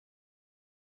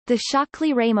The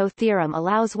Shockley-Ramo theorem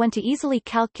allows one to easily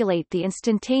calculate the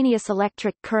instantaneous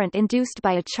electric current induced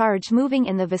by a charge moving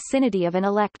in the vicinity of an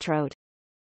electrode.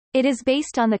 It is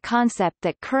based on the concept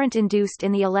that current induced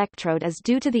in the electrode is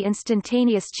due to the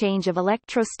instantaneous change of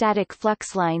electrostatic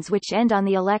flux lines which end on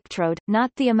the electrode,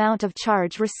 not the amount of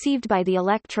charge received by the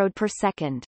electrode per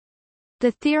second.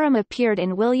 The theorem appeared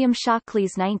in William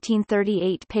Shockley's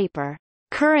 1938 paper,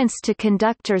 Currents to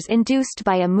Conductors Induced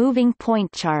by a Moving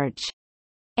Point Charge,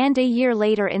 and a year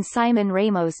later in Simon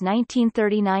Ramo's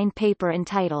 1939 paper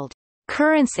entitled,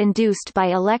 Currents Induced by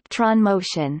Electron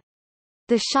Motion.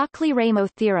 The Shockley-Ramo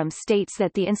theorem states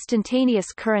that the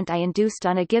instantaneous current I induced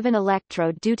on a given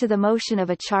electrode due to the motion of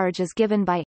a charge is given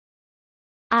by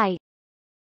I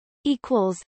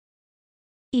equals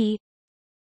E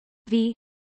V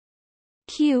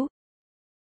Q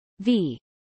V.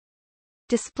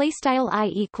 Display style I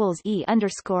equals E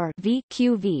underscore V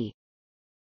Q V,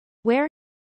 where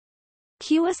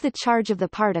Q is the charge of the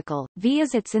particle, V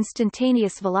is its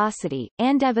instantaneous velocity,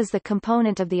 and EV is the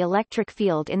component of the electric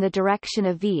field in the direction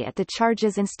of V at the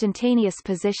charge's instantaneous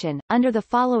position. Under the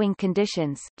following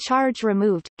conditions, charge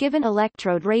removed, given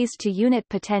electrode raised to unit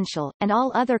potential, and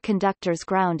all other conductors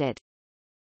grounded.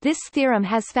 This theorem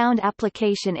has found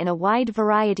application in a wide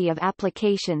variety of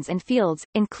applications and fields,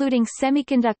 including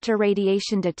semiconductor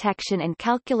radiation detection and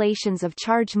calculations of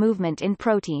charge movement in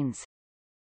proteins.